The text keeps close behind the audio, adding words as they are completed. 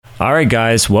All right,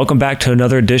 guys, welcome back to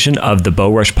another edition of the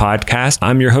BowRush podcast.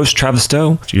 I'm your host, Travis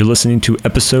Stowe. You're listening to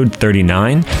episode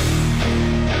 39.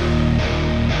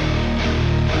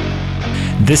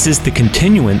 This is the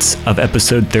continuance of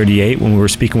episode 38 when we were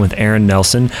speaking with Aaron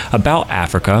Neilson about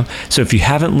Africa. So if you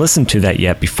haven't listened to that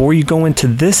yet, before you go into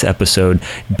this episode,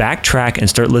 backtrack and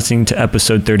start listening to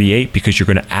episode 38 because you're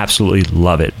going to absolutely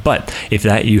love it. But if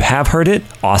that you have heard it,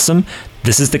 awesome.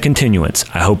 This is the continuance.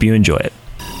 I hope you enjoy it.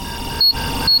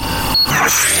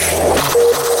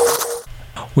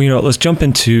 Well, let's jump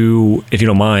into, if you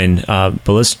don't mind, but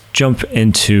let's jump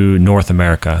into North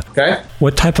America. Okay.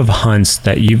 What type of hunts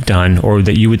that you've done or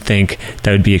that you would think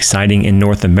that would be exciting in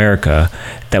North America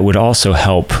that would also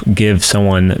help give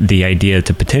someone the idea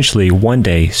to potentially one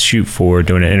day shoot for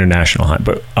doing an international hunt,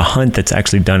 but a hunt that's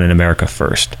actually done in America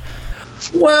first?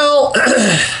 Well,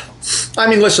 I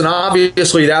mean, listen,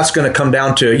 obviously that's going to come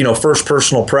down to, first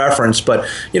personal preference. But,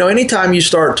 anytime you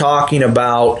start talking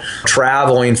about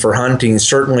traveling for hunting,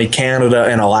 certainly Canada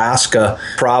and Alaska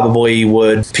probably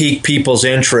would pique people's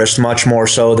interest much more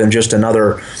so than just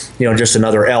another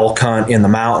elk hunt in the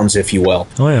mountains, if you will.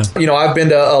 Oh, yeah. I've been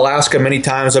to Alaska many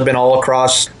times. I've been all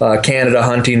across Canada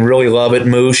hunting, really love it.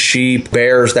 Moose, sheep,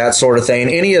 bears, that sort of thing.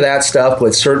 Any of that stuff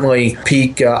would certainly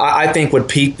pique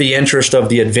the interest of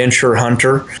the adventure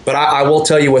hunter. But I will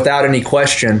tell you without any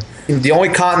question, the only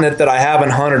continent that I haven't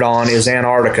hunted on is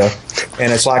Antarctica,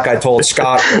 and it's like I told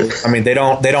Scott. I mean, they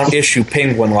don't issue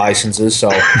penguin licenses, so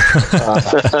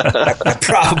I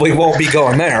probably won't be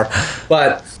going there.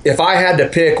 But if I had to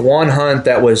pick one hunt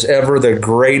that was ever the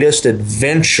greatest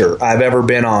adventure I've ever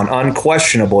been on,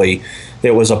 unquestionably,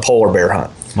 it was a polar bear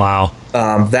hunt. Wow.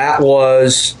 That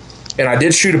was, and I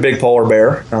did shoot a big polar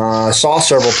bear. Saw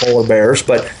several polar bears,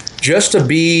 but just to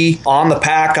be on the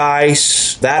pack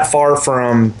ice that far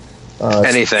from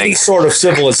any sort of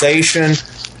civilization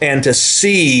and to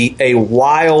see a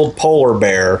wild polar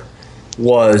bear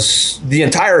was the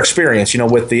entire experience,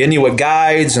 with the Inuit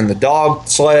guides and the dog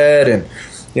sled and,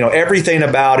 everything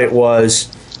about it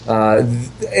was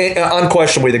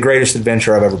unquestionably the greatest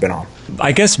adventure I've ever been on.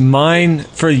 I guess mine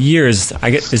for years,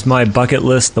 is my bucket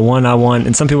list, the one I want,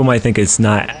 and some people might think it's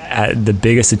not the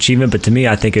biggest achievement, but to me,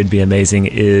 I think it'd be amazing,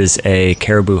 is a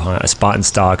caribou hunt, a spot and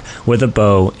stalk with a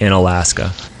bow in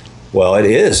Alaska. Well, it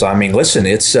is. I mean, listen,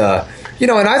 it's,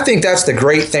 and I think that's the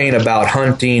great thing about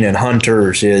hunting and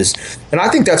hunters is, and I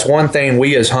think that's one thing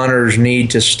we as hunters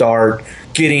need to start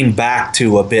getting back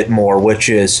to a bit more, which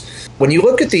is when you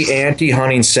look at the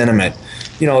anti-hunting sentiment,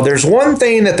 there's one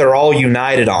thing that they're all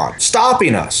united on: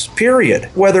 stopping us, period.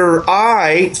 Whether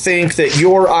I think that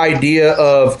your idea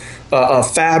of a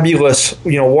fabulous,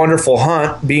 wonderful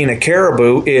hunt being a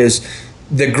caribou is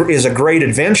a great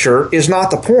adventure is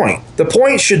not the point. The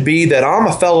point should be that I'm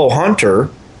a fellow hunter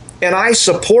and I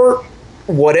support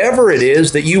whatever it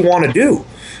is that you want to do.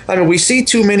 I mean, we see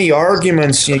too many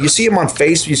arguments. You see them on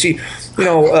Facebook. You see,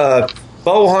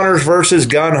 bow hunters versus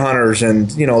gun hunters,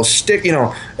 and you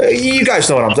guys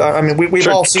know what I mean. We've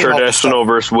all seen traditional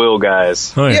versus will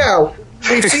guys. Oh, yeah.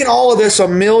 We've seen all of this a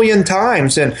million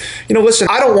times. And, listen,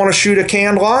 I don't want to shoot a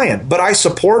canned lion, but I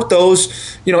support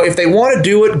those. If they want to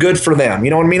do it, good for them.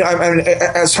 You know what I mean? I mean,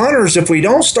 as hunters, if we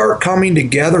don't start coming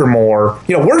together more,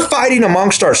 we're fighting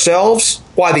amongst ourselves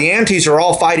while the antis are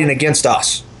all fighting against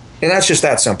us. And that's just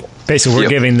that simple. Basically, we're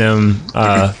giving them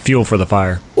fuel for the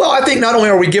fire. Well, I think not only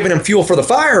are we giving them fuel for the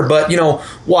fire, but,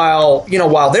 while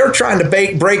they're trying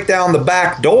to break down the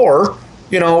back door,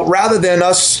 rather than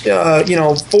us,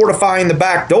 fortifying the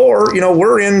back door,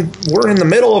 we're in the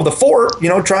middle of the fort,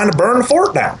 trying to burn the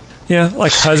fort down. Yeah,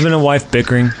 like husband and wife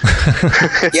bickering.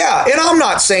 Yeah, and I'm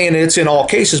not saying it's in all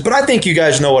cases, but I think you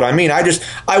guys know what I mean.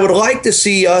 I would like to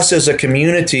see us as a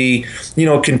community,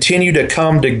 continue to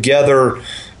come together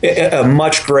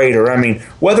much greater. I mean,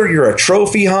 whether you're a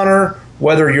trophy hunter,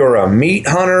 whether you're a meat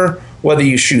hunter, whether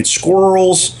you shoot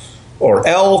squirrels or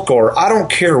elk, or I don't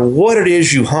care what it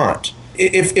is you hunt.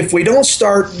 If we don't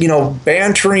start,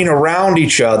 bantering around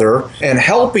each other and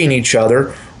helping each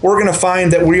other, we're going to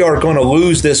find that we are going to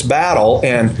lose this battle,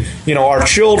 and our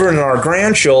children and our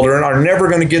grandchildren are never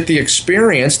going to get the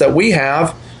experience that we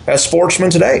have as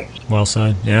sportsmen today. Well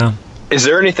said. Yeah. Is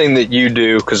there anything that you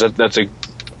do, because that's a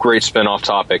great spin-off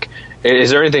topic, is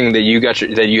there anything that you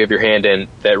have your hand in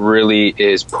that really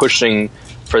is pushing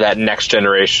for that next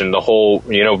generation, the whole,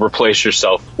 replace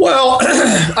yourself? Well,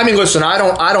 I mean, listen, I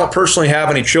don't personally have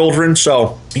any children,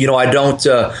 so I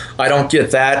don't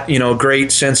get that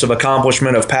great sense of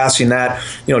accomplishment of passing that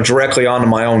directly on to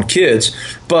my own kids.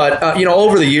 But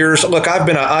over the years, look, I've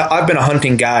been a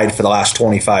hunting guide for the last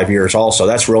 25 years. Also,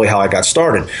 that's really how I got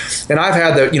started, and I've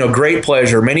had the great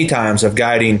pleasure many times of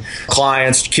guiding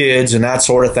clients, kids, and that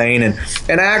sort of thing, and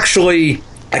actually,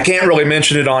 I can't really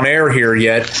mention it on air here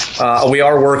yet. We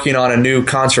are working on a new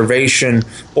conservation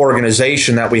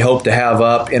organization that we hope to have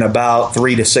up in about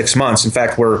 3 to 6 months. In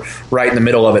fact, we're right in the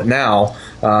middle of it now.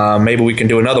 Maybe we can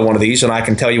do another one of these, and I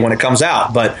can tell you when it comes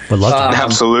out. But would love to.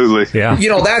 Absolutely, yeah.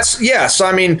 That's yes.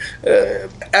 I mean,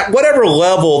 at whatever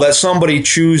level that somebody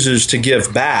chooses to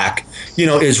give back,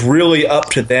 is really up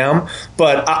to them.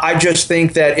 But I just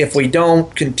think that if we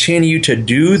don't continue to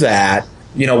do that,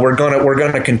 we're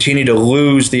gonna continue to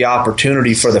lose the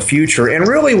opportunity for the future. And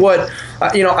really, what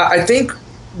I think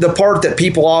the part that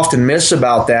people often miss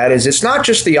about that is it's not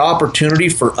just the opportunity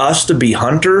for us to be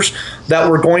hunters that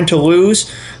we're going to lose,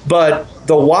 but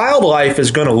the wildlife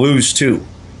is going to lose too.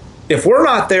 If we're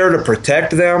not there to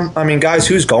protect them, I mean, guys,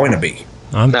 who's going to be?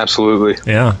 Absolutely,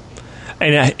 yeah.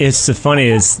 And it's the funny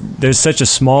is there's such a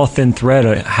small thin thread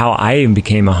of how I even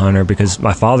became a hunter, because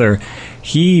my father,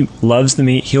 he loves the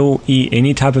meat. He'll eat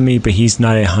any type of meat, but he's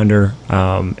not a hunter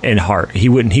in heart.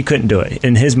 He couldn't do it.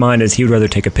 In his mind, is he would rather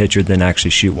take a picture than actually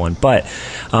shoot one. But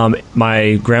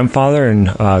my grandfather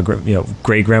and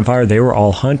great grandfather, they were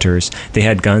all hunters. They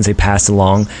had guns. They passed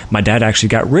along. My dad actually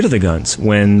got rid of the guns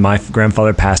when my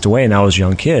grandfather passed away, and I was a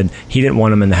young kid. He didn't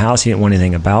want them in the house. He didn't want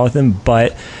anything about them.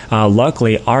 But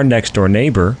luckily, our next door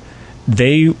neighbor,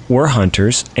 they were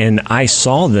hunters, and I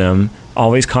saw them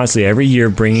always constantly every year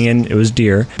bringing in, it was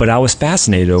deer, but I was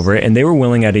fascinated over it, and they were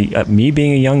willing at me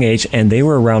being a young age, and they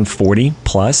were around 40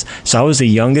 plus, so I was the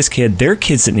youngest kid. Their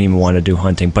kids didn't even want to do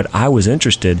hunting, but I was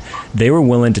interested. They were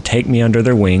willing to take me under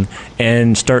their wing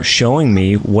and start showing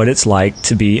me what it's like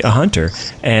to be a hunter.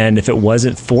 And if it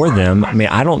wasn't for them, I mean,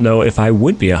 I don't know if I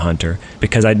would be a hunter,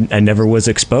 because I never was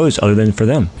exposed other than for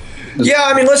them. Yeah,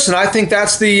 I mean, listen, I think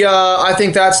that's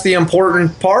the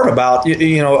important part about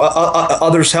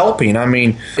others helping. I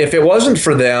mean, if it wasn't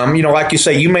for them, like you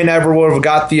say, you may never would have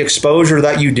got the exposure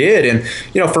that you did. And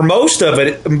for most of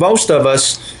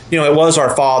us, it was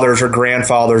our fathers or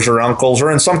grandfathers or uncles,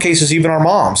 or in some cases even our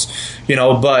moms.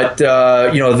 But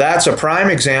that's a prime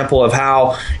example of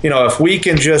how if we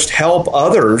can just help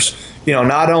others,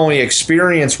 not only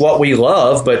experience what we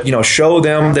love, but, show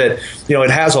them that, it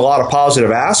has a lot of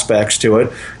positive aspects to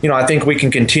it. I think we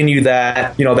can continue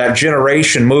that, that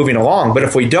generation moving along. But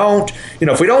if we don't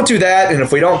do that, and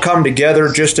if we don't come together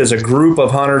just as a group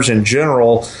of hunters in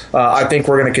general, I think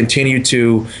we're going to continue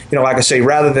to, like I say,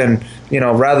 rather than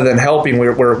helping,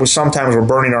 we're sometimes we're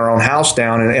burning our own house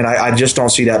down. And I just don't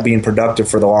see that being productive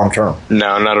for the long term.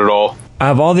 No, not at all.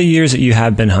 Out of all the years that you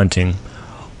have been hunting,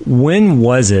 when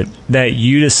was it that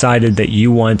you decided that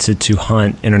you wanted to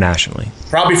hunt internationally?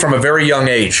 Probably from a very young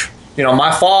age.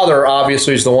 My father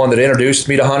obviously is the one that introduced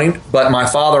me to hunting, but my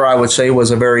father, I would say,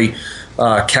 was a very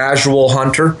casual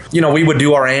hunter. We would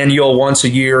do our annual once a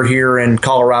year here in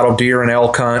Colorado deer and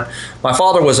elk hunt. My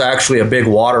father was actually a big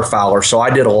waterfowler, so I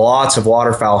did lots of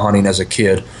waterfowl hunting as a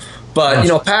kid. But,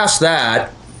 past that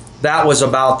was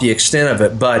about the extent of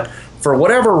it. But for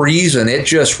whatever reason, it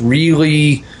just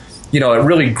really... it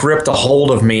really gripped a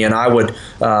hold of me, and I would,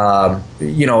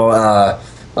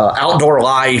 Outdoor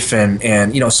Life and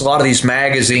so a lot of these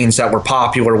magazines that were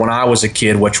popular when I was a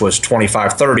kid, which was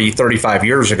 35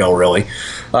 years ago, really.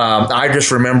 I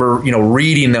just remember,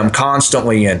 reading them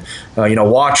constantly and,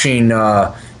 watching,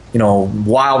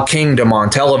 Wild Kingdom on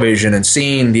television and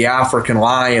seeing the African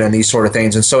lion and these sort of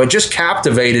things. And so it just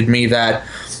captivated me that,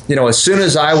 as soon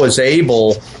as I was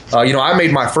able, I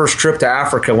made my first trip to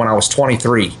Africa when I was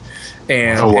 23.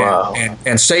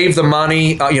 And saved the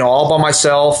money, all by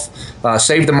myself,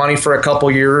 saved the money for a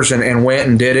couple years and went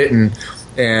and did it. And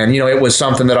it was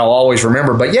something that I'll always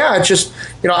remember. But yeah, it's just,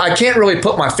 I can't really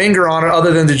put my finger on it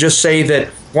other than to just say that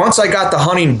once I got the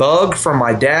hunting bug from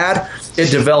my dad, it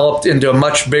developed into a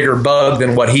much bigger bug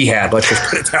than what he had. Let's just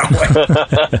put it that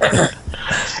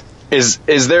way.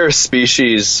 Is there a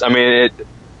species,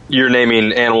 you're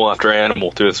naming animal after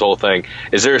animal through this whole thing.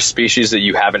 Is there a species that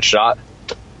you haven't shot?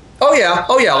 Oh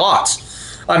yeah, lots.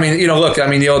 As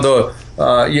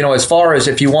far as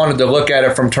if you wanted to look at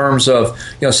it from terms of,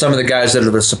 some of the guys that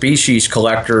are the species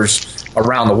collectors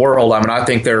around the world, I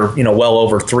think they're, well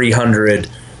over 300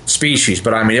 species.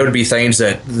 But it would be things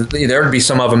that there would be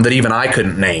some of them that even I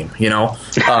couldn't name.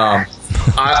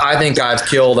 I think I've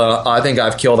killed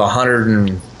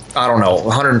 150 I don't know,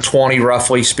 120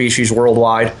 roughly species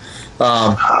worldwide.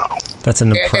 That's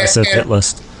an impressive hit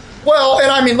list. Well,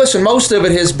 and I mean, listen, most of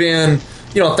it has been,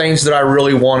 things that I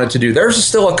really wanted to do. There's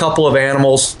still a couple of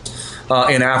animals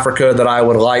in Africa that I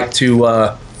would like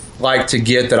to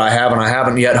get that I haven't. I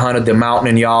haven't yet hunted the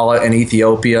mountain inyala in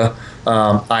Ethiopia.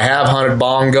 I have hunted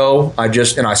bongo.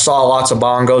 I saw lots of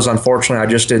bongos. Unfortunately, I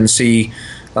just didn't see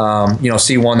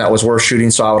one that was worth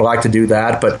shooting. So I would like to do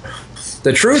that. But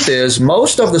the truth is,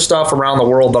 most of the stuff around the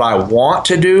world that I want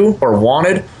to do or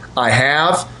wanted, I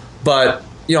have. But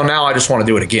now I just want to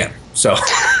do it again. So,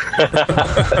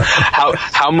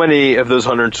 how many of those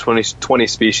 120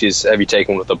 species have you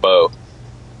taken with a bow?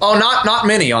 Oh, not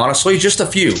many, honestly. Just a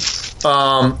few.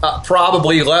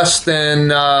 Probably less than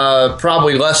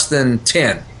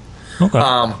 10.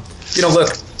 Okay.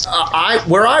 Look,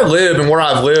 where I live and where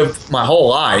I've lived my whole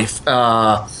life,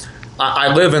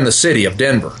 I live in the city of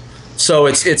Denver. So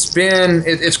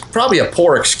it's probably a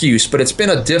poor excuse, but it's been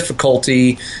a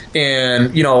difficulty,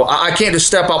 and I can't just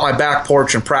step out my back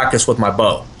porch and practice with my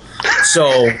bow. So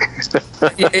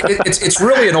it's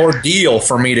really an ordeal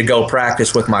for me to go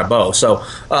practice with my bow. So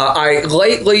I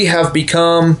lately have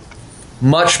become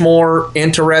much more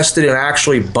interested in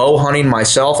actually bow hunting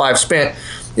myself. I've spent,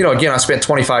 I spent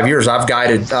 25 years. I've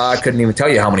guided, I couldn't even tell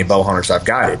you how many bow hunters I've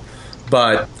guided,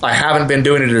 but I haven't been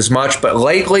doing it as much. But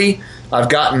lately, I've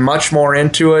gotten much more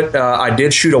into it. I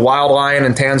did shoot a wild lion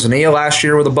in Tanzania last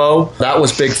year with a bow. That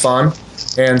was big fun.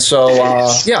 And so,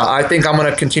 I think I'm going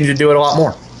to continue to do it a lot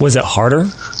more. Was it harder?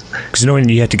 Because when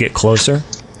you had to get closer?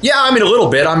 Yeah, I mean, a little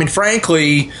bit. I mean,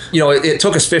 frankly, it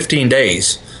took us 15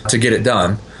 days to get it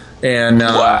done. And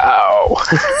wow.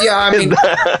 Yeah, I mean,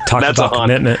 talk about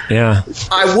commitment. Yeah.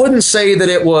 I wouldn't say that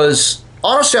it was.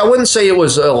 Honestly, I wouldn't say it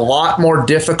was a lot more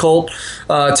difficult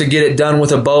to get it done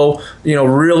with a bow.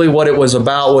 Really what it was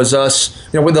about was us,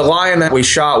 with the lion that we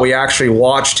shot, we actually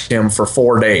watched him for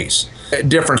 4 days at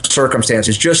different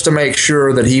circumstances just to make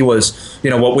sure that he was,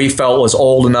 what we felt was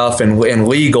old enough and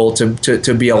legal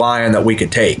to be a lion that we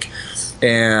could take.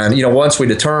 And, once we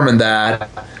determined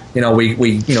that,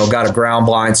 we got a ground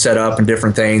blind set up and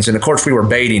different things. And of course we were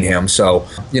baiting him. So,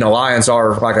 lions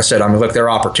are, like I said, look, they're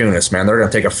opportunists, man. They're going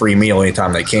to take a free meal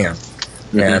anytime they can.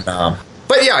 Mm-hmm. And,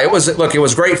 but yeah, it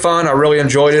was great fun. I really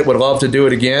enjoyed it. Would love to do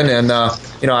it again. And,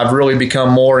 I've really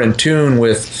become more in tune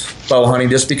with bow hunting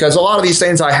just because a lot of these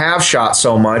things I have shot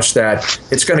so much that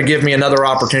it's going to give me another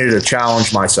opportunity to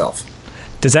challenge myself.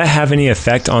 Does that have any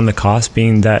effect on the cost,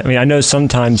 being that, I know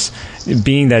sometimes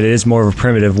being that it is more of a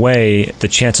primitive way, the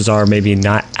chances are maybe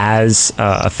not as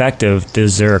effective.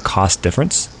 Is there a cost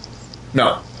difference?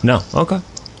 No. No. Okay.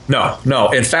 No.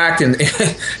 In fact, on the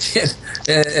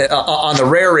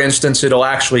rare instance, it'll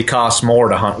actually cost more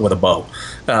to hunt with a bow,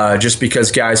 just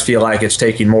because guys feel like it's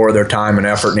taking more of their time and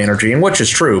effort and energy, and which is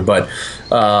true. But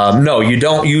no, you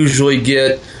don't usually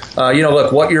get.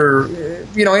 Look, what you're,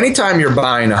 anytime you're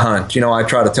buying a hunt, I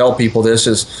try to tell people this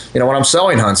is, when I'm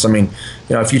selling hunts,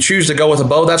 if you choose to go with a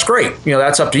bow, that's great.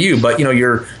 That's up to you. But,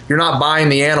 you're not buying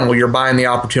the animal, you're buying the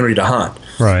opportunity to hunt.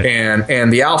 Right.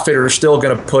 And the outfitter is still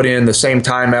going to put in the same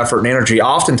time, effort, and energy,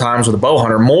 oftentimes with a bow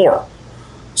hunter, more.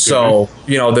 So,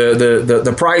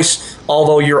 the price,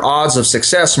 although your odds of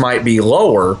success might be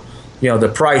lower,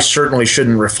 the price certainly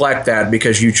shouldn't reflect that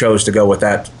because you chose to go with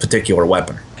that particular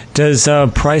weapon. Does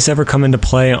price ever come into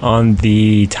play on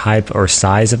the type or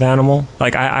size of animal?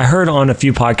 Like I heard on a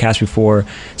few podcasts before,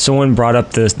 someone brought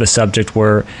up the subject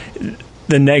where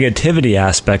the negativity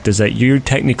aspect is that you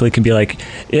technically can be like,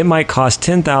 it might cost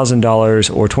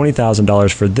 $10,000 or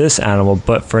 $20,000 for this animal,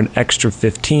 but for an extra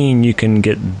 15, you can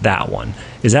get that one.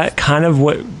 Is that kind of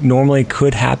what normally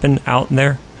could happen out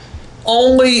there?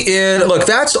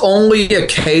 That's only a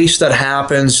case that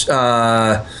happens,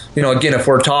 again, if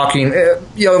we're talking,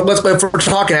 if we're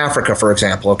talking Africa, for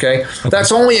example, okay?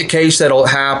 That's only a case that'll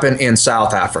happen in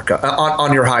South Africa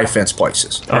on your high fence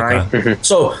places, all right? Mm-hmm.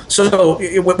 So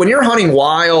when you're hunting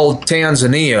wild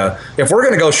Tanzania, if we're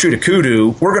going to go shoot a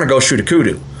kudu, we're going to go shoot a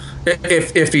kudu.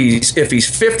 If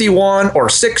he's 51 or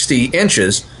 60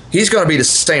 inches, he's going to be the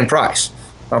same price.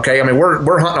 Okay,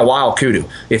 we're hunting a wild kudu.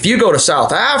 If you go to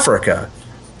South Africa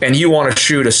and you want to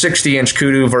shoot a 60-inch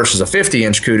kudu versus a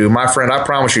 50-inch kudu, my friend, I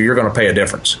promise you're going to pay a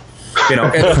difference. And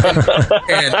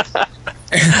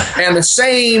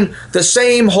the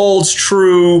same holds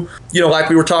true. Like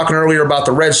we were talking earlier about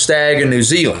the red stag in New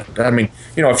Zealand.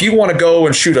 If you want to go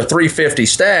and shoot a 350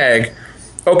 stag,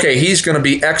 okay, he's going to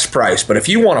be X price. But if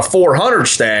you want a 400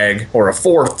 stag or a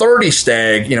 430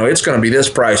 stag, it's going to be this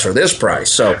price or this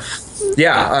price. So.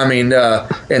 Yeah,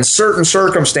 in certain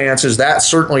circumstances, that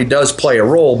certainly does play a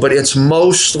role, but it's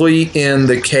mostly in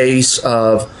the case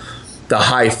of the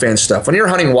high fence stuff. When you're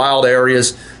hunting wild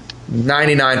areas,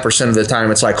 99% of the time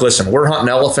it's like, listen, we're hunting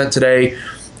elephant today,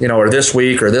 or this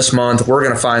week or this month, we're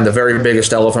going to find the very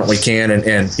biggest elephant we can,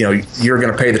 and you're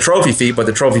going to pay the trophy fee, but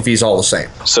the trophy fee is all the same.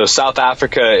 So South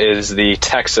Africa is the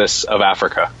Texas of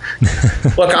Africa.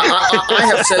 Look, I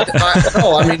have said,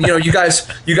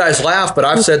 you guys laugh, but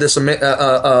I've said this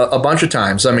a bunch of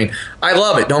times. I mean, I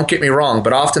love it. Don't get me wrong,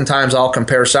 but oftentimes I'll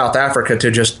compare South Africa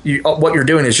to just what you're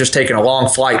doing is just taking a long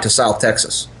flight to South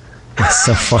Texas. That's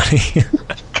so funny.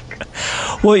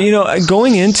 Well,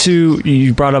 going into,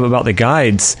 you brought up about the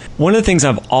guides. One of the things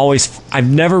I've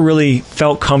never really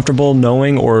felt comfortable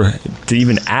knowing or to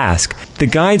even ask. The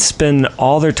guides spend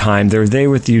all their time, they're there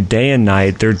with you day and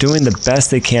night. They're doing the best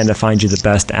they can to find you the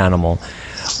best animal.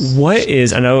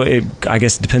 I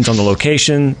guess it depends on the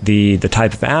location, the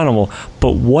type of animal,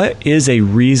 but what is a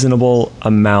reasonable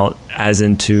amount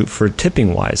for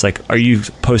tipping wise? Like, are you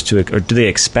supposed to, or do they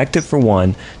expect it for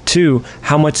one? Two,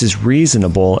 how much is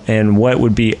reasonable and what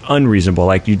would be unreasonable?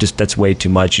 Like, that's way too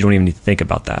much. You don't even need to think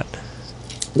about that.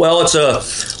 Well,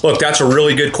 that's a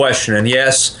really good question. And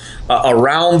yes,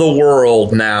 around the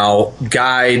world now,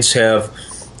 guides have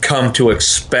come to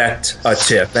expect a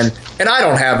tip. And I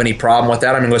don't have any problem with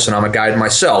that. I mean, listen, I'm a guide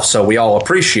myself, so we all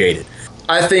appreciate it.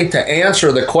 I think to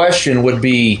answer the question would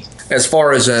be, as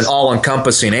far as an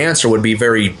all-encompassing answer, would be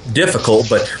very difficult.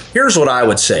 But here's what I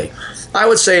would say. I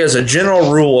would say, as a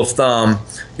general rule of thumb,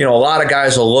 a lot of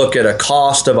guys will look at a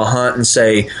cost of a hunt and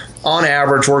say, on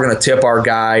average, we're going to tip our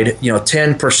guide,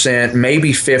 10%,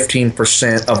 maybe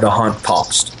 15% of the hunt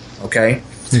cost. Okay?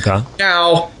 Okay.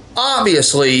 Now,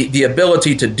 obviously, the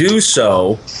ability to do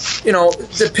so,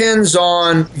 depends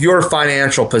on your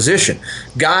financial position.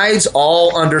 Guides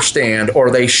all understand, or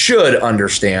they should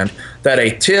understand, that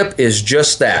a tip is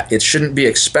just that. It shouldn't be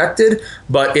expected,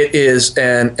 but it is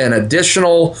an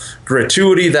additional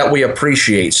gratuity that we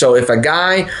appreciate. So if a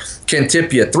guy can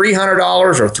tip you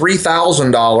 $300 or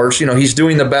 $3,000, he's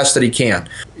doing the best that he can.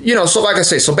 So like I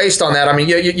say, so based on that, I mean,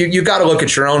 you got to look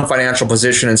at your own financial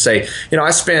position and say,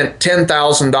 I spent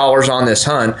 $10,000 on this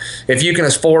hunt. If you can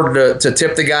afford to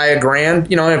tip the guy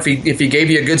 $1,000, if he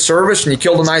gave you a good service and you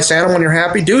killed a nice animal and you're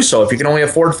happy, do so. If you can only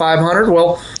afford $500,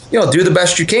 well, do the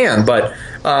best you can. But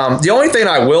the only thing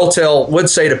I would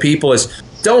say to people is,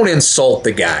 don't insult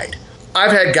the guide. I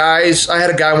had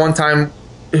a guy one time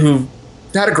who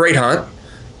had a great hunt,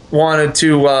 wanted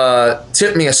to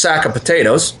tip me a sack of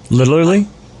potatoes. Literally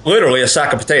a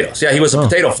sack of potatoes. Yeah, he was a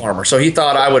potato farmer, so he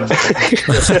thought I would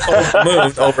just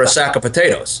move over a sack of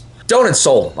potatoes. Don't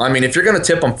insult him. I mean, if you're going to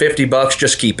tip him $50,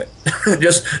 just keep it.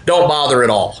 Just don't bother at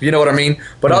all. You know what I mean?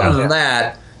 But other than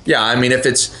that, yeah, I mean, if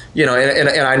it's, and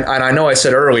I know I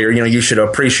said earlier, you should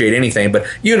appreciate anything, but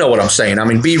you know what I'm saying. I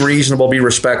mean, be reasonable, be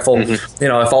respectful. Mm-hmm.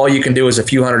 If all you can do is a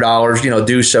few $100s,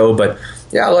 do so. But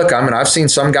yeah, look, I mean, I've seen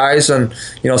some guys on,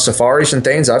 safaris and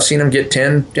things. I've seen them get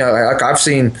 10. I've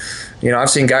seen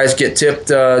guys get tipped,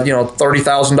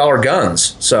 $30,000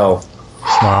 guns. So.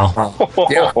 Wow.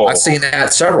 Yeah, I've seen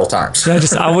that several times.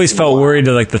 I always felt worried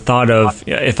to the thought of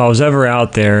if I was ever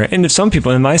out there, and if some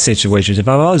people in my situations, if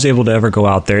I was able to ever go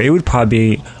out there, it would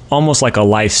probably be almost like a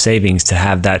life savings to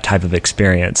have that type of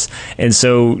experience. And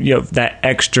so, that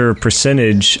extra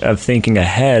percentage of thinking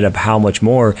ahead of how much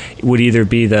more would either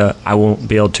be I won't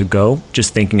be able to go,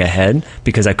 just thinking ahead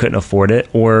because I couldn't afford it,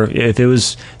 or if it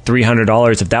was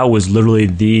 $300, if that was literally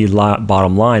the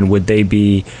bottom line, would they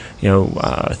be,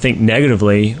 think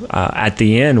negatively at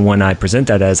the end when I present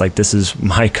that as this is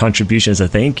my contribution as a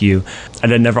thank you.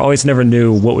 And I always never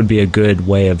knew what would be a good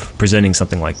way of presenting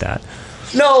something like that.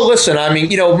 No, listen, I mean,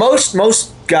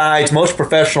 most guides, most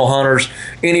professional hunters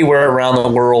anywhere around the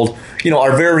world,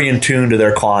 are very in tune to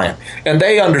their client. And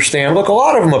they understand, look, a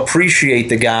lot of them appreciate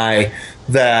the guy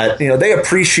that, they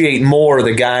appreciate more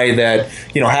the guy that,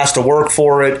 has to work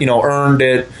for it, earned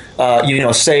it,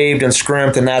 saved and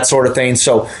scrimped and that sort of thing.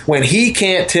 So when he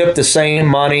can't tip the same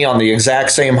money on the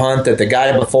exact same hunt that the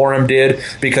guy before him did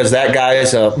because that guy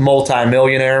is a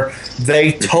multimillionaire,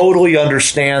 they totally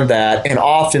understand that and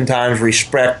oftentimes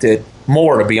respect it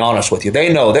more, to be honest with you.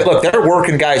 They know that, look, they're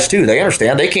working guys too. They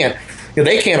understand they can't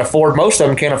afford, most of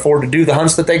them can't afford to do the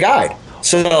hunts that they guide.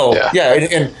 So,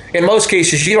 in most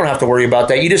cases, you don't have to worry about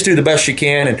that. You just do the best you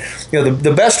can. And,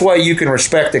 the best way you can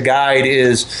respect the guide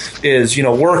is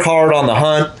work hard on the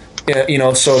hunt,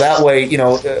 So that way,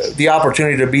 the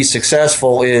opportunity to be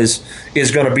successful is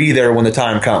going to be there when the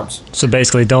time comes. So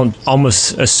basically, don't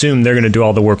almost assume they're going to do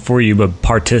all the work for you, but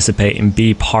participate and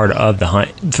be part of the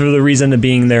hunt for the reason of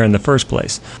being there in the first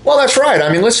place. Well, that's right.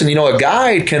 I mean, listen, a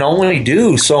guide can only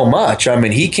do so much. I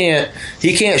mean, he can't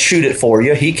shoot it for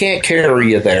you. He can't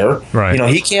carry you there. Right.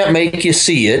 He can't make you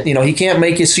see it. He can't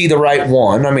make you see the right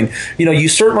one. I mean, you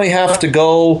certainly have to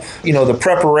go, the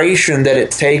preparation that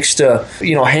it takes to,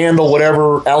 handle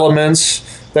whatever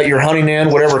elements that you're hunting in,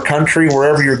 whatever country,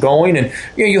 wherever you're going, and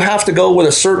you have to go with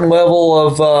a certain level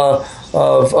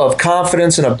of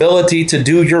confidence and ability to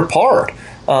do your part.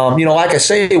 Like I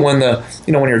say, when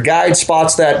your guide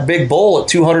spots that big bull at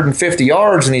 250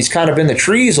 yards and he's kind of in the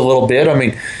trees a little bit, I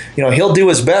mean, he'll do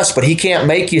his best, but he can't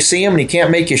make you see him and he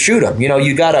can't make you shoot him.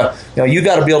 You gotta be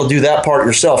able to do that part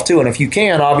yourself too. And if you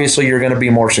can, obviously, you're going to be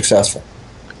more successful.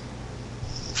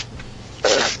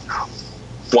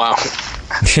 Wow.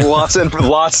 lots of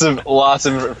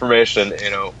information.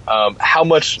 How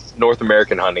much North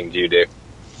American hunting do you do?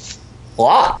 A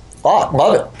lot,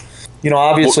 love it.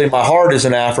 Obviously my heart is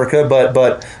in Africa,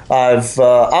 but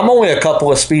I'm only a couple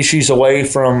of species away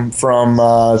from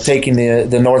taking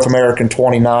the North American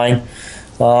 29.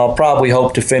 I'll probably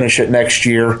hope to finish it next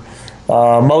year.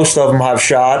 Most of them I've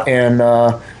shot and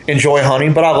enjoy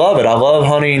hunting, but I love it. I love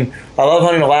hunting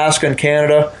Alaska and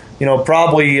Canada.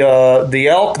 Probably the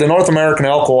elk, the North American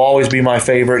elk will always be my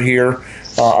favorite here.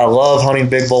 I love hunting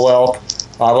big bull elk.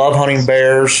 I love hunting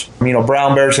bears,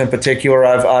 brown bears in particular.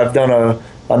 I've done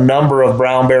a number of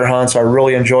brown bear hunts. I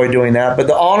really enjoy doing that.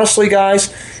 But honestly,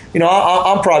 guys,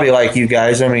 I'm probably like you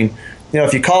guys. I mean,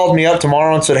 if you called me up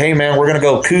tomorrow and said, hey, man, we're going to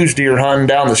go coos deer hunting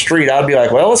down the street, I'd be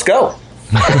like, well, let's go.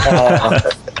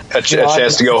 A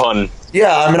chance to go hunting.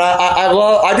 Yeah, I mean,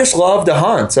 I just love to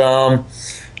hunt.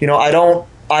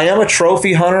 I am a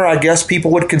trophy hunter, I guess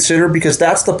people would consider, because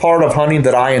that's the part of hunting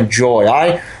that I enjoy.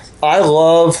 I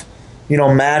love,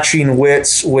 matching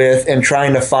wits with and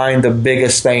trying to find the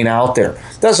biggest thing out there.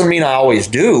 Doesn't mean I always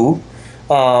do.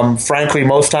 Frankly,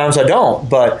 most times I don't.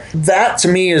 But that to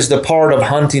me is the part of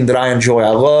hunting that I enjoy.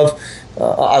 I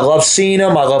love seeing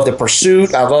them. I love the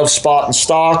pursuit. I love spot and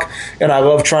stalk, and I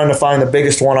love trying to find the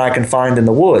biggest one I can find in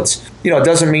the woods. It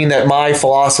doesn't mean that my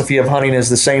philosophy of hunting is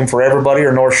the same for everybody,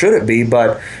 or nor should it be.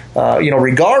 But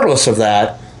regardless of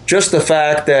that, just the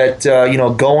fact that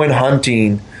going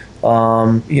hunting,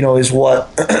 is what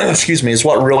is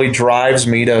what really drives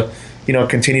me to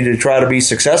continue to try to be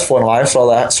successful in life.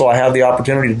 So I have the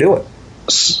opportunity to do it.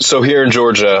 So here in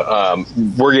Georgia,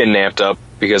 we're getting amped up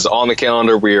because on the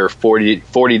calendar we are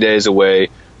 40 days away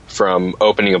from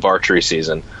opening of archery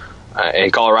season.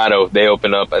 In Colorado, they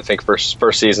open up, I think, first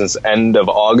season's end of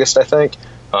August, I think.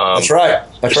 That's right.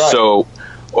 So,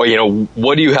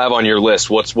 what do you have on your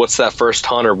list? What's that first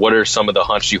hunt, or what are some of the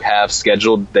hunts you have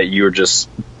scheduled that you're just,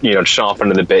 chomping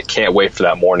at the bit, can't wait for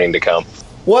that morning to come?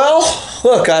 Well,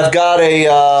 look, I've got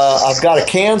a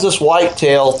Kansas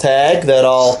whitetail tag that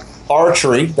I'll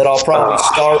probably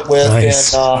start with.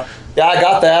 Nice. I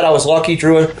got that. I was lucky,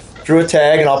 drew a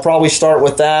tag, and I'll probably start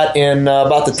with that in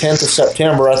about the 10th of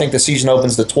September. I think the season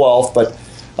opens the 12th, but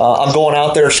I'm going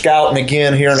out there scouting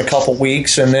again here in a couple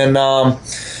weeks, and then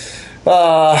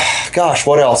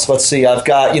what else? Let's see. I've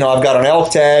got an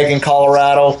elk tag in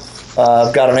Colorado.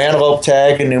 I've got an antelope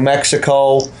tag in New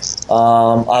Mexico.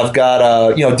 I've got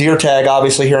a deer tag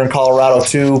obviously here in Colorado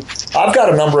too. I've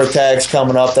got a number of tags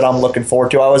coming up that I'm looking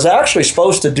forward to. I was actually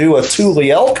supposed to do a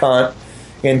Thule elk hunt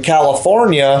in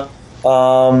California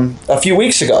a few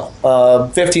weeks ago,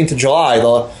 15th of July.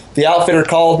 The outfitter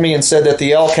called me and said that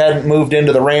the elk hadn't moved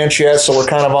into the ranch yet, so we're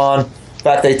kind of on. In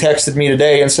fact, they texted me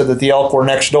today and said that the elk were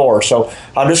next door. So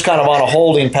I'm just kind of on a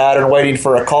holding pattern waiting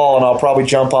for a call, and I'll probably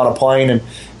jump on a plane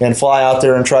and fly out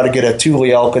there and try to get a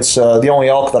Thule elk. It's the only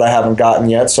elk that I haven't gotten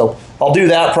yet. So I'll do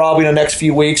that probably in the next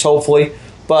few weeks, hopefully.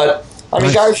 But, I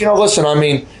mean, guys, listen, I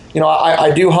mean,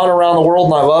 I do hunt around the world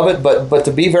and I love it, but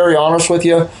to be very honest with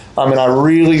you, I mean, I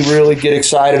really, really get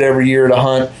excited every year to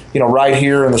hunt, right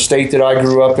here in the state that I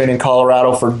grew up in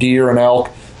Colorado, for deer and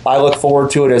elk. I look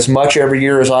forward to it as much every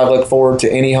year as I look forward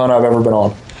to any hunt I've ever been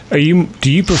on. Do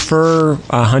you prefer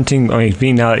hunting? I mean,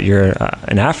 being now that you're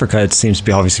in Africa, it seems to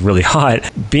be obviously really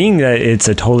hot. Being that it's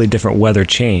a totally different weather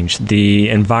change, the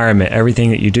environment, everything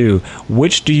that you do,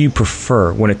 which do you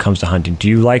prefer when it comes to hunting? Do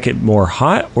you like it more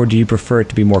hot, or do you prefer it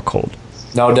to be more cold?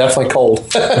 No, definitely cold.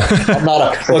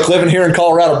 Look, living here in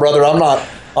Colorado, brother, I'm not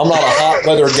a hot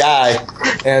weather guy,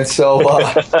 and so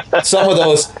some of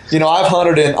those, I've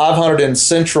hunted in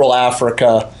Central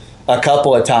Africa a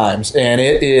couple of times, and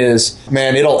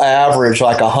it'll average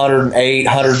like 108,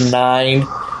 109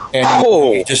 And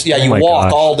you just you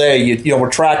walk all day. You know, we're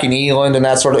tracking eland and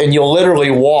that sort of, and you'll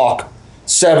literally walk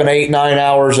 7, 8, 9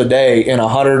 hours a day in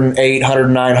 108,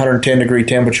 109, 110 degree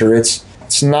temperature. It's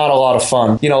not a lot of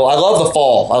fun. You know, I love the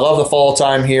fall. I love the fall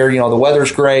time here. You know, the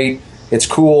weather's great. It's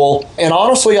cool. And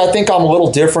honestly, I think I'm a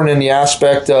little different in the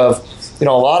aspect of, you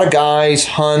know, a lot of guys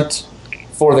hunt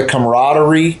for the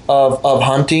camaraderie of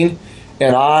hunting,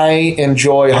 and I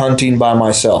enjoy hunting by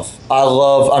myself.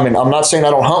 I mean, I'm not saying I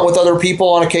don't hunt with other people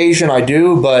on occasion. I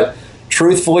do, but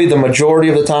truthfully, the majority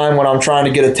of the time when I'm trying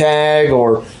to get a tag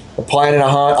or planning a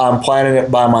hunt, I'm planning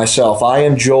it by myself. I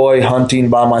enjoy hunting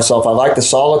by myself. I like the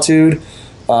solitude.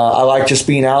 I like just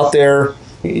being out there,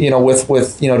 you know,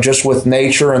 with you know, just with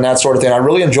nature and that sort of thing. I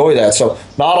really enjoy that. So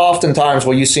not oftentimes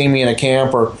will you see me in a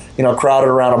camp or, you know, crowded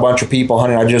around a bunch of people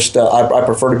hunting. I just I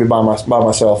prefer to be by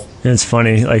myself. And it's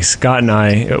funny, like Scott and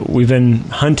I, we've been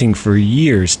hunting for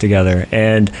years together,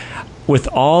 and with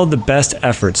all the best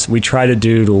efforts we try to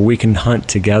do to where we can hunt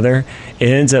together, it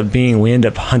ends up being we end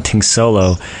up hunting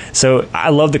solo. So I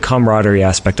love the camaraderie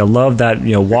aspect. I love that,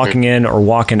 you know, walking in or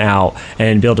walking out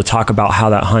and be able to talk about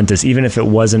how that hunt is, even if it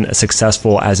wasn't as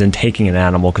successful as in taking an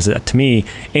animal, because to me,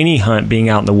 any hunt being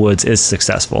out in the woods is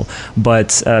successful.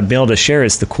 But being able to share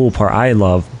is the cool part I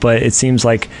love. But it seems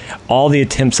like all the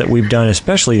attempts that we've done,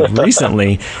 especially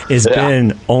recently, has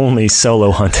been only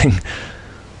solo hunting.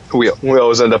 We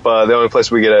always end up the only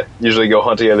place we get to usually go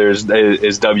hunt together is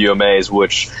WMAs,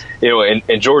 which, you know,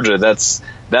 in Georgia that's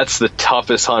the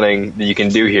toughest hunting that you can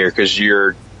do here, because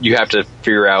you have to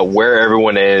figure out where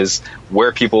everyone is,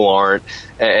 where people aren't,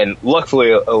 and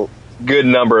luckily a good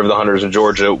number of the hunters in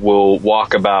Georgia will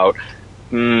walk about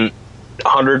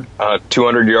 100,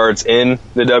 200 yards in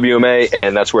the WMA,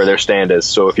 and that's where their stand is.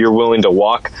 So if you're willing to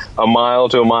walk a mile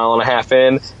to a mile and a half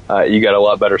in, you got a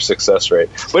lot better success rate.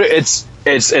 But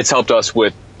it's helped us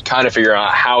with kind of figuring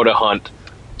out how to hunt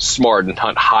smart and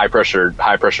hunt high pressured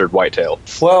whitetail.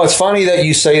 Well, it's funny that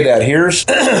you say that. Here's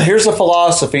a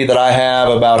philosophy that I have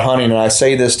about hunting, and I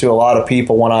say this to a lot of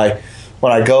people when I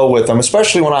go with them,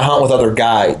 especially when I hunt with other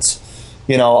guides.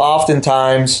 You know,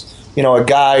 oftentimes, you know, a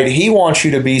guide, he wants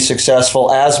you to be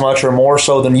successful as much or more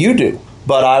so than you do.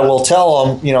 But I will tell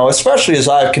them, you know, especially as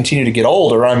I've continued to get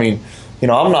older, I mean, you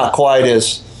know, I'm not quite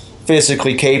as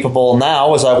physically capable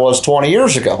now as I was 20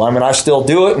 years ago. I mean, I still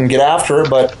do it and get after it,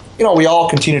 but, you know, we all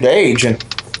continue to age. And,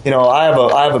 you know, I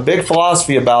have a big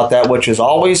philosophy about that, which is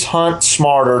always hunt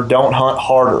smarter, don't hunt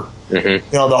harder. Mm-hmm.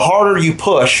 You know, the harder you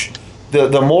push,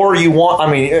 the more you want.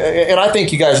 I mean, and I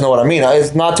think you guys know what I mean.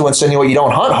 It's not to insinuate you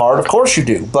don't hunt hard. Of course you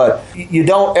do. But you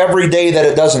don't, every day that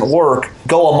it doesn't work,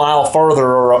 go a mile further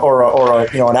or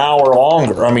you know, an hour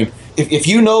longer. I mean, if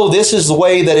you know this is the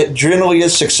way that it generally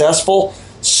is successful,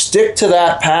 stick to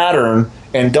that pattern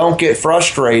and don't get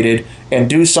frustrated and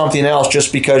do something else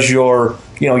just because you're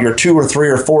 2 or 3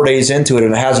 or 4 days into it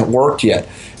and it hasn't worked yet.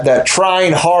 That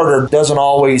trying harder doesn't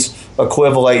always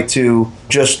equivalent to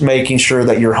just making sure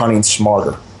that you're hunting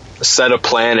smarter. Set a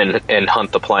plan and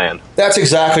hunt the plan. That's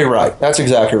exactly right.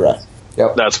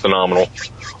 Yep. That's phenomenal.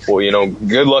 Well, you know,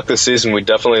 good luck this season. We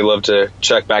definitely love to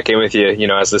check back in with you, you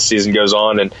know, as the season goes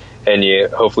on, and you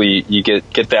hopefully you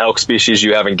get the elk species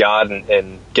you haven't got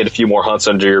and get a few more hunts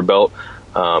under your belt.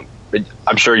 I'm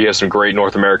sure you have some great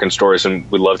North American stories, and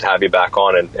we'd love to have you back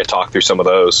on and talk through some of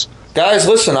those. Guys,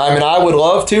 listen, I mean, I would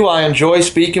love to. I enjoy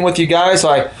speaking with you guys.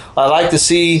 I like to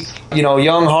see, you know,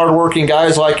 young, hardworking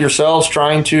guys like yourselves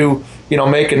trying to, you know,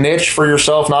 make a niche for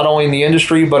yourself, not only in the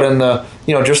industry, but in the,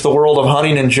 you know, just the world of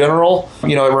hunting in general.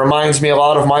 You know, it reminds me a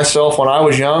lot of myself when I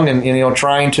was young and you know,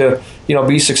 trying to, you know,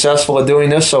 be successful at doing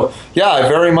this. So, yeah, I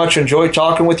very much enjoyed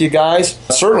talking with you guys.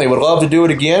 Certainly would love to do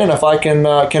it again, and if I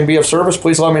can be of service,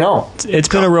 please let me know. It's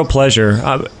been a real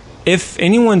pleasure. If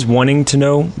anyone's wanting to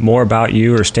know more about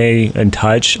you or stay in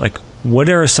touch, like, what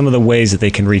are some of the ways that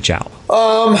they can reach out?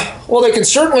 Well, they can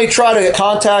certainly try to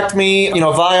contact me, you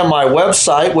know, via my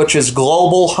website, which is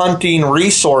Global Hunting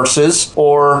Resources,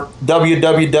 or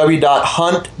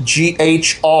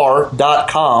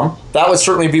www.huntghr.com. That would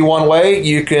certainly be one way.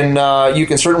 You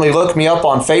can certainly look me up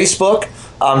on Facebook.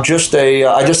 I just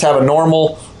have a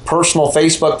normal personal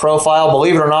Facebook profile.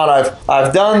 Believe it or not,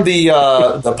 I've done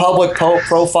the public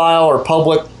profile or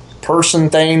public person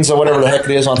things or whatever the heck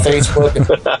it is on Facebook. And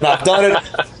I've done it.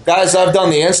 Guys, I've done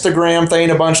the Instagram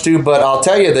thing a bunch too, but I'll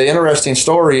tell you the interesting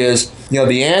story is, you know,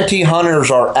 the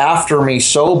anti-hunters are after me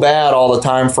so bad all the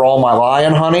time for all my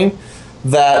lion hunting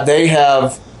that they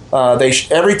have,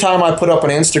 every time I put up an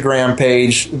Instagram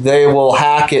page, they will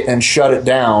hack it and shut it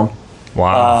down.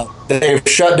 Wow. They've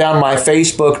shut down my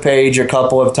Facebook page a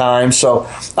couple of times. So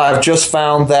I've just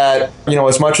found that,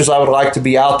 as much as I would like to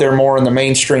be out there more in the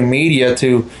mainstream media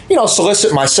to,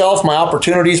 solicit myself, my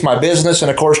opportunities, my business, and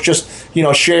of course just,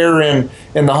 share in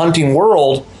the hunting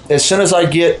world, as soon as I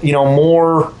get,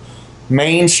 more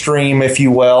mainstream, if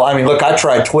you will. I mean, look, I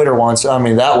tried Twitter once. I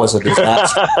mean, that was a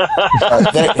disaster.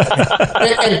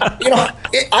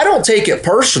 I don't take it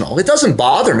personal. It doesn't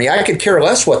bother me. I could care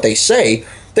less what they say.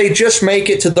 They just make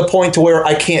it to the point to where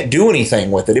I can't do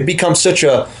anything with it. It becomes such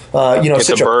a,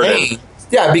 such a pain.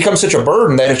 Yeah, it becomes such a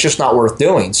burden that it's just not worth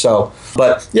doing. So,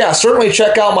 but yeah, certainly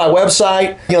check out my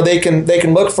website. They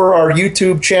can look for our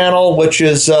YouTube channel, which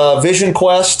is Vision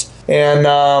Quest. And,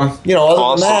 other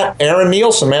than that, Aaron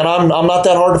Neilson, man, I'm not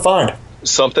that hard to find.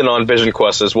 Something on Vision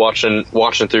Quest is watching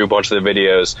through a bunch of the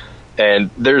videos, and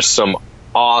there's some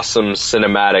awesome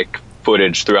cinematic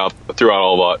footage throughout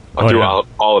all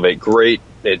of it. Great.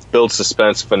 It builds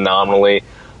suspense phenomenally.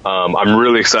 I'm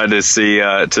really excited to see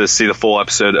the full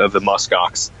episode of the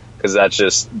muskox, because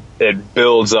it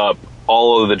builds up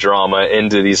all of the drama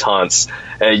into these hunts.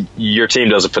 Your team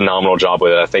does a phenomenal job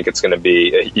with it. I think it's going to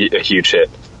be a huge hit.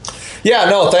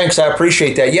 Yeah, no, thanks. I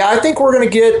appreciate that. Yeah, I think we're going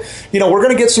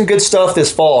to get some good stuff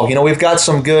this fall. We've got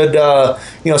some good,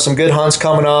 some good hunts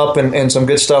coming up and some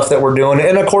good stuff that we're doing.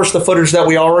 And of course, the footage that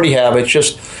we already have. It's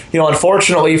just,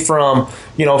 unfortunately from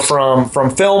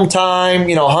film time,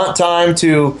 hunt time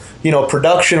to,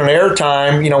 production and air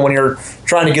time, when you're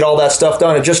trying to get all that stuff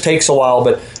done, it just takes a while.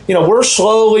 But, we're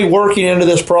slowly working into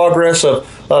this progress of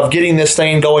getting this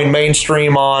thing going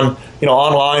mainstream on,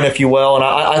 online, if you will. And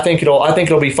I think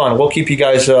it'll be fun. We'll keep you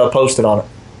guys posted on it.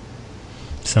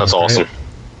 That's awesome.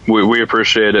 We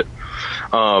appreciate it.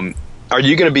 Are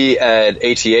you going to be at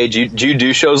ATA? Do you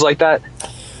do shows like that?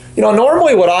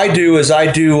 Normally what I do is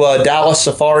I do Dallas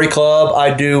Safari Club.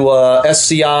 I do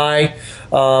SCI.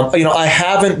 I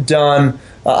haven't done.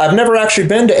 I've never actually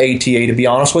been to ATA, to be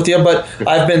honest with you, but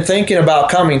I've been thinking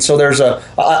about coming. So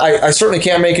I certainly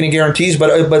can't make any guarantees,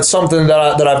 but something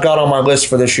that I've got on my list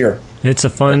for this year. It's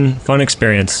a fun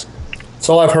experience. That's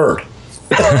all I've heard.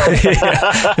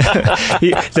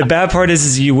 The bad part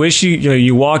is you wish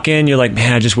you walk in, you're like,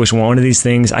 man, I just wish one of these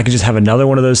things I could just have another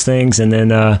one of those things, and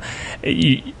then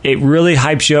it really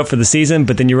hypes you up for the season,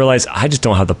 but then you realize I just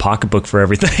don't have the pocketbook for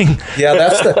everything. Yeah,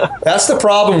 that's the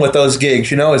problem with those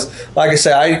gigs. Is like I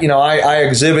say, I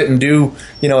exhibit and do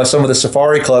some of the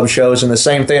Safari Club shows, and the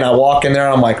same thing. I walk in there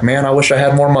and I'm like, man, I wish I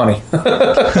had more money.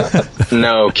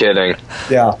 No kidding.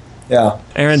 Yeah. Yeah.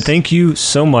 Aaron, thank you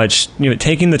so much.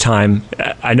 Taking the time.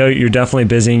 I know you're definitely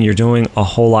busy and you're doing a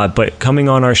whole lot, but coming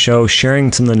on our show,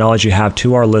 sharing some of the knowledge you have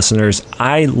to our listeners,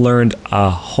 I learned a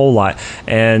whole lot,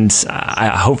 and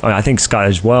I think Scott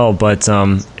as well. But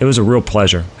it was a real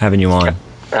pleasure having you on.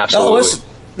 Absolutely.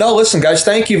 Listen, guys,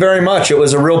 thank you very much. It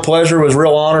was a real pleasure. It was a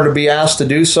real honor to be asked to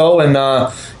do so. And,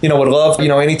 would love,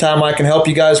 anytime I can help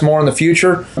you guys more in the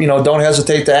future, don't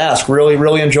hesitate to ask. Really,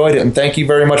 really enjoyed it. And thank you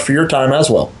very much for your time as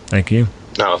well. Thank you.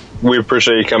 No, we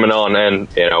appreciate you coming on. And,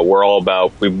 we're all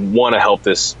about, we want to help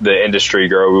the industry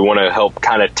grow. We want to help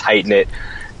kind of tighten it,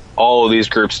 all of these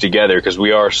groups together, because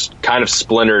we are kind of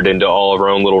splintered into all of our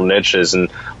own little niches.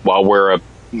 And while we're a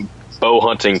bow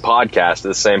hunting podcast, at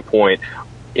the same point,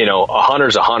 a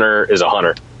hunter's a hunter is a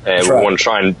hunter, and That's we right. want to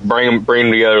try and bring them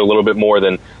together a little bit more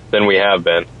than we have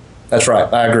been. That's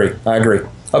right. I agree.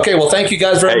 Okay, well, thank you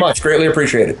guys very much. Greatly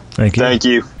appreciate it. Thank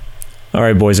you. You. All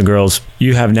right, boys and girls,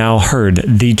 you have now heard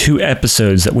the 2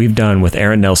 episodes that we've done with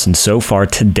Aaron Neilson so far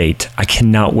to date. I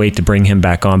cannot wait to bring him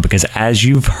back on, because as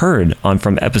you've heard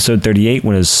from episode 38,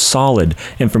 when it was solid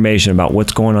information about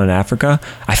what's going on in Africa,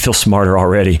 I feel smarter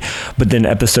already. But then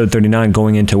episode 39,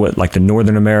 going into the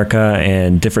Northern America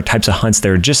and different types of hunts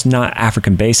that are just not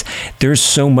African based, there's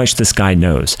so much this guy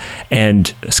knows.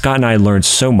 And Scott and I learned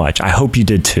so much. I hope you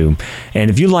did too. And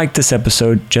if you liked this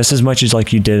episode just as much as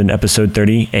like you did in episode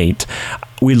 38,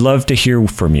 we'd love to hear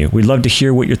from you. We'd love to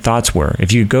hear what your thoughts were.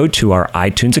 If you go to our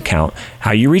iTunes account,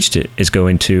 how you reached it is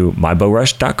going to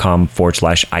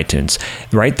mybowrush.com/iTunes.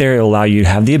 Right there, it'll allow you to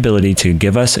have the ability to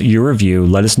give us your review,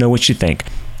 let us know what you think.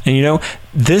 And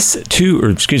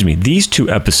these 2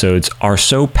 episodes are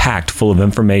so packed full of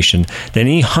information that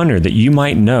any hunter that you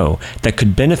might know that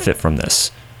could benefit from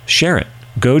this, share it.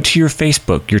 go to your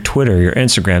Facebook, your Twitter, your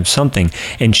Instagram, something,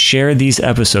 and share these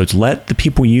episodes. Let the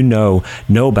people you know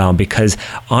about them, because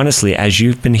honestly, as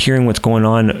you've been hearing what's going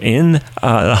on in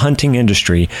the hunting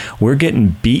industry, we're getting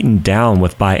beaten down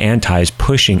by antis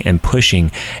pushing,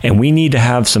 and we need to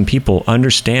have some people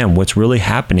understand what's really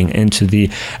happening into the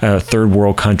third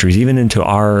world countries, even into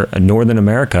our Northern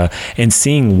America, and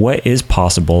seeing what is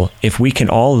possible if we can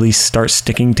all at least start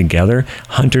sticking together.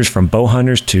 Hunters, from bow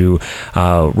hunters to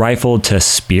rifle to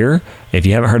spear. If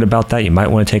you haven't heard about that, you might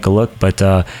want to take a look. But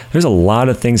there's a lot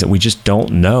of things that we just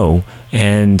don't know.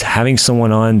 And having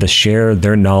someone on to share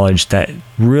their knowledge that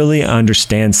really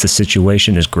understands the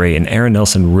situation is great. And Aaron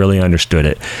Neilson really understood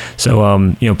it.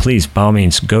 So, please, by all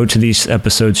means, go to these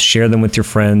episodes, share them with your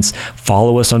friends,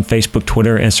 follow us on Facebook,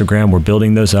 Twitter, Instagram. We're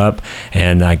building those up.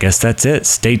 And I guess that's it.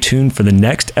 Stay tuned for the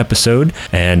next episode.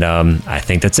 And I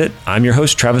think that's it. I'm your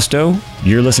host, Travis Stowe.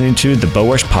 You're listening to the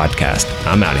BowRush Podcast.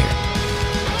 I'm out of here.